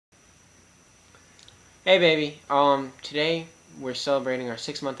Hey baby, today we're celebrating our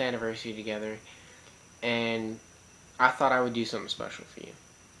 6 month anniversary together, and I thought I would do something special for you.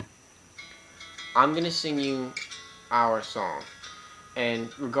 I'm gonna sing you our song, and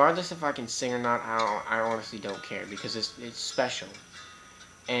regardless if I can sing or not, I honestly don't care because it's special.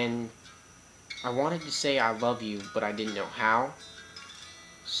 And I wanted to say I love you, but I didn't know how.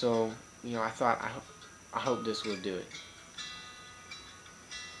 So I thought I hope this would do it.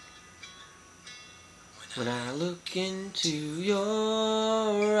 When I look into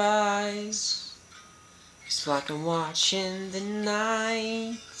your eyes, it's like I'm watching the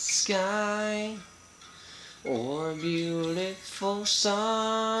night sky or a beautiful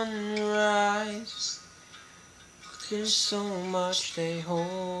sunrise. There's so much they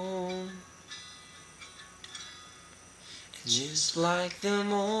hold. Just like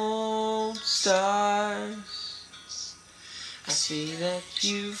them old stars, I see that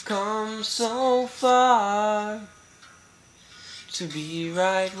you've come so far to be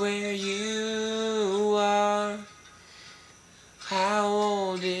right where you are. How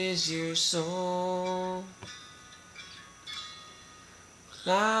old is your soul?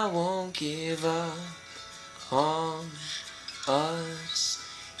 I won't give up on us,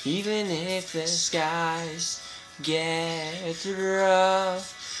 even if the skies get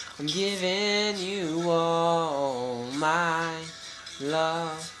rough. I'm giving you all my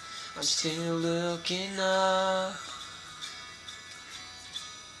love. I'm still looking up.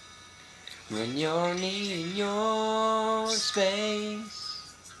 When you're needing your space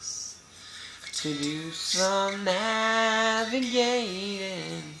to do some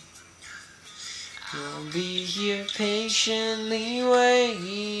navigating, I'll be here patiently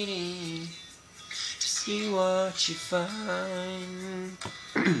waiting to see what you find.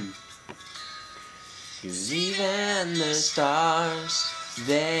 'Cause even the stars,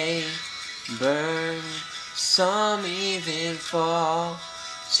 they burn. Some even fall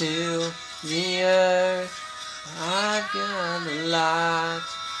to the earth. I've got a lot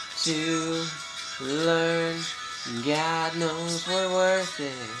to learn. God knows we're worth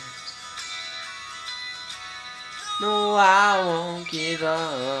it. No, I won't give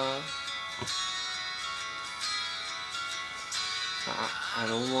up. I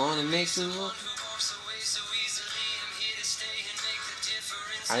don't wanna make the world.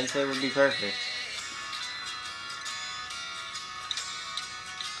 I didn't say it would be perfect.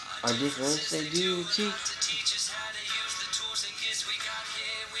 Our difference they do teach.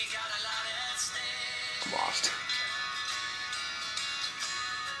 I'm lost.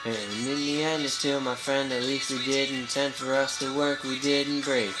 And in the end, it's still my friend. At least we didn't intend for us to work. We didn't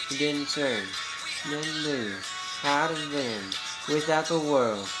break. We didn't turn. Didn't lose. How to live without the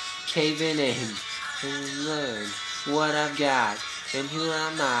world caving in. And learn what I've got and who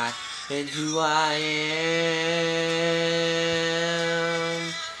I'm not and who I am.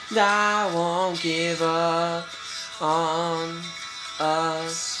 I won't give up on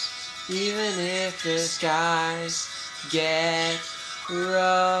us, even if the skies get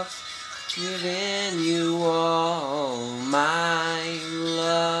rough. Giving you all my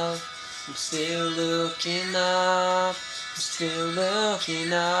love. I'm still looking up. I'm still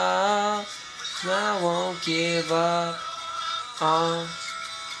looking up. I won't give up on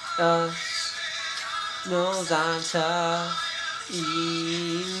us. Knows I'm tough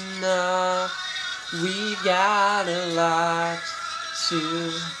enough. We've got a lot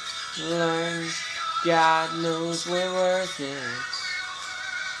to learn. God knows we're worth it.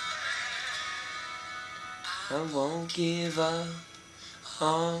 I won't give up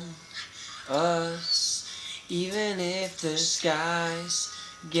on us, even if the skies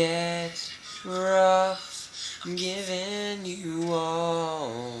get rough. I'm giving you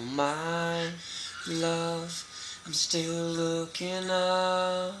all my love. I'm still looking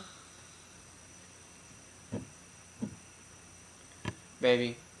up.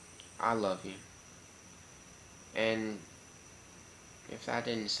 Baby, I love you. And if I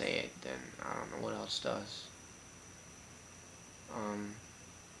didn't say it, then I don't know what else does.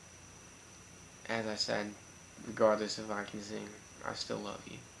 As I said, regardless if I can sing, I still love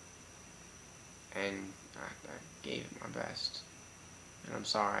you. And I gave it my best. And I'm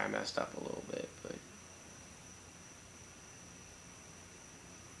sorry I messed up a little bit, but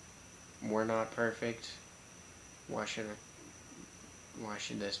we're not perfect. Why should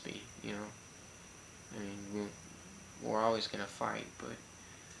this be, you know? I mean, we're always gonna fight, but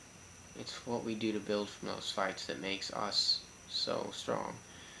it's what we do to build from those fights that makes us so strong.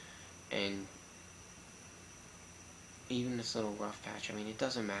 And even this little rough patch, I mean, it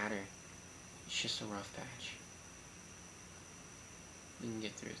doesn't matter. It's just a rough patch. We can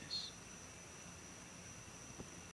get through this.